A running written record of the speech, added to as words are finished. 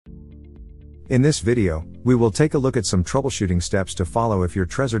In this video, we will take a look at some troubleshooting steps to follow if your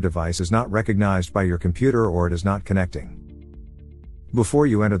Trezor device is not recognized by your computer or it is not connecting. Before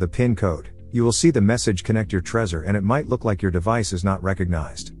you enter the PIN code, you will see the message "Connect your Trezor" and it might look like your device is not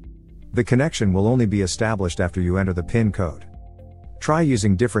recognized. The connection will only be established after you enter the PIN code. Try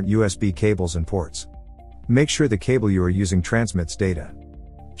using different USB cables and ports. Make sure the cable you are using transmits data.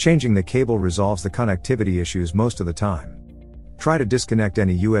 Changing the cable resolves the connectivity issues most of the time. Try to disconnect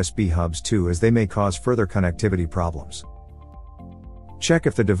any USB hubs too, as they may cause further connectivity problems. Check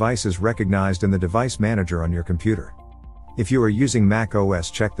if the device is recognized in the device manager on your computer. If you are using macOS,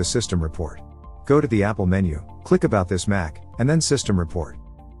 check the system report. Go to the Apple menu, click About this Mac, and then System Report.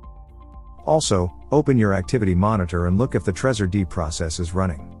 Also, open your activity monitor and look if the Trezor D process is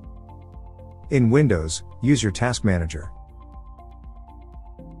running. In Windows, use your Task Manager.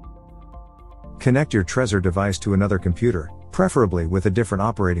 Connect your Trezor device to another computer, preferably with a different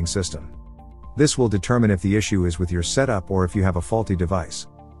operating system. This will determine if the issue is with your setup or if you have a faulty device.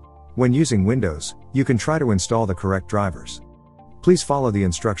 When using Windows, you can try to install the correct drivers. Please follow the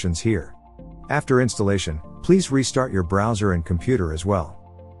instructions here. After installation, please restart your browser and computer as well.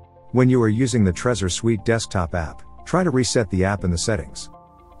 When you are using the Trezor Suite desktop app, try to reset the app in the settings.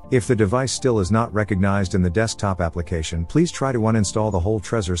 If the device still is not recognized in the desktop application, please try to uninstall the whole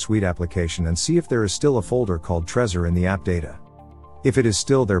Trezor Suite application and see if there is still a folder called Trezor in the app data. If it is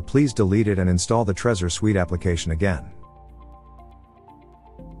still there, please delete it and install the Trezor Suite application again.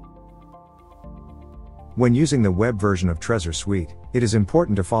 When using the web version of Trezor Suite, it is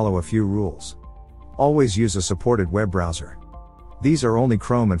important to follow a few rules. Always use a supported web browser. These are only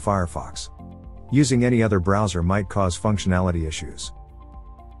Chrome and Firefox. Using any other browser might cause functionality issues.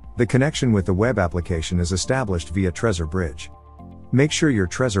 The connection with the web application is established via Trezor Bridge. Make sure your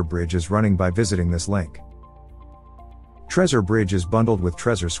Trezor Bridge is running by visiting this link. Trezor Bridge is bundled with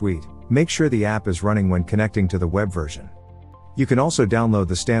Trezor Suite. Make sure the app is running when connecting to the web version. You can also download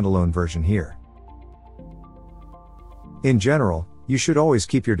the standalone version here. In general, you should always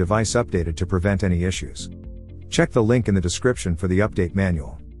keep your device updated to prevent any issues. Check the link in the description for the update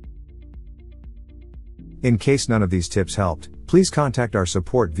manual. In case none of these tips helped, please contact our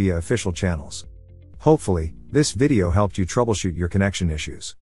support via official channels. Hopefully, this video helped you troubleshoot your connection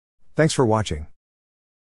issues. Thanks for watching.